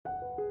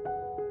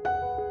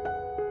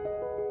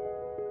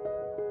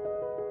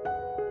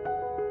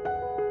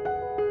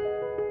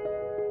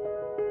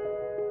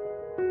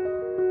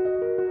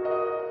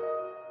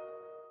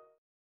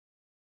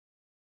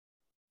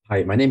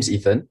Hi, my name is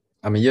Ethan.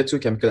 I'm a year two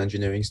chemical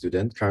engineering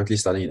student currently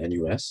studying in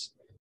NUS.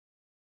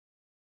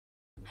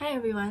 Hi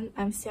everyone,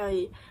 I'm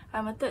Xiaoyi.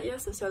 I'm a third year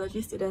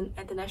sociology student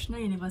at the National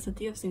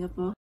University of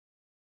Singapore.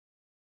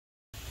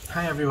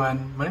 Hi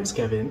everyone, my name is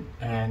Kevin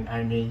and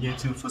I'm a year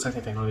 2 food science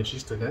and technology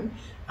student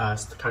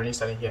currently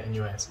studying here at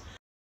NUS.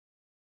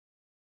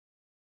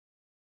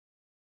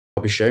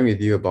 I'll be sharing with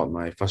you about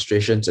my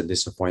frustrations and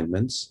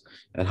disappointments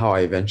and how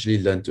I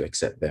eventually learned to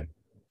accept them.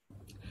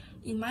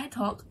 In my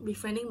talk,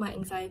 Befriending My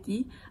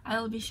Anxiety, I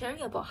will be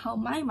sharing about how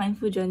my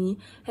mindful journey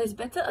has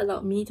better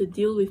allowed me to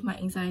deal with my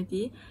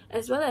anxiety,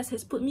 as well as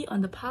has put me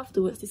on the path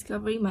towards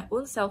discovering my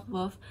own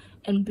self-worth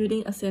and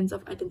building a sense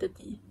of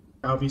identity.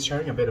 I'll be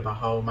sharing a bit about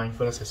how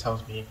mindfulness has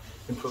helped me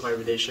improve my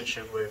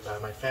relationship with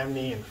my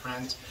family and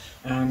friends,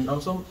 and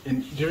also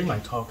during my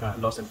talk,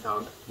 Lost and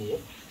Found Me,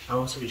 I'll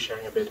also be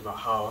sharing a bit about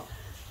how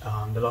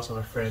the loss of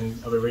a friend,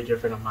 of a very dear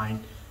friend of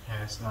mine,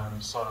 has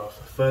sort of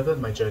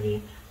furthered my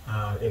journey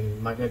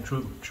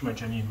through my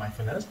journey in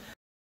mindfulness.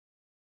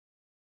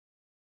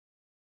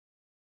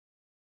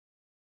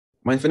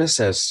 Mindfulness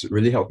has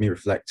really helped me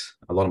reflect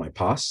a lot of my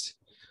past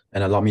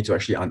and allowed me to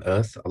actually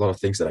unearth a lot of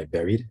things that I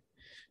buried,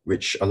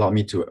 which allowed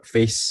me to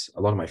face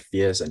a lot of my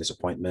fears and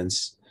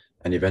disappointments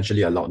and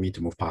eventually allowed me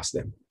to move past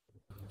them.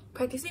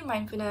 Practicing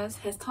mindfulness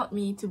has taught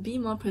me to be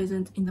more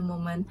present in the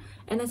moment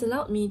and has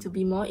allowed me to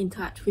be more in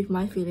touch with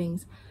my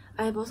feelings.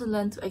 I have also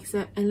learned to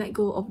accept and let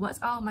go of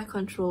what's out of my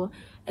control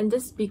and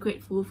just be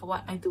grateful for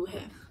what I do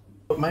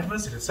have.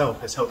 Mindfulness itself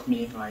has helped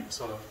me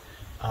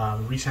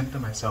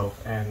recenter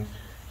myself and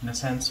in a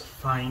sense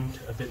find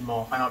out a bit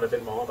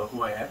more about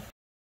who I am.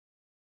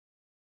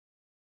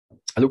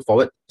 I look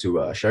forward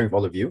to sharing with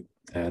all of you,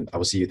 and I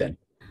will see you then.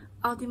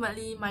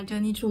 Ultimately, my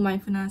journey through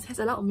mindfulness has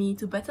allowed me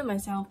to better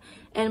myself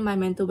and my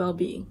mental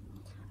well-being.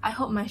 I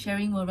hope my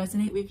sharing will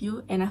resonate with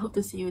you, and I hope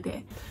to see you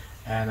there.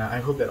 And I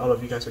hope that all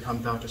of you guys will come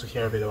down just to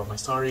hear a bit about my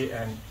story,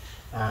 and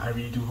I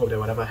really do hope that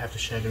whatever I have to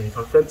share during the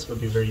conference will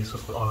be very useful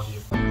for all of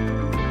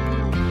you.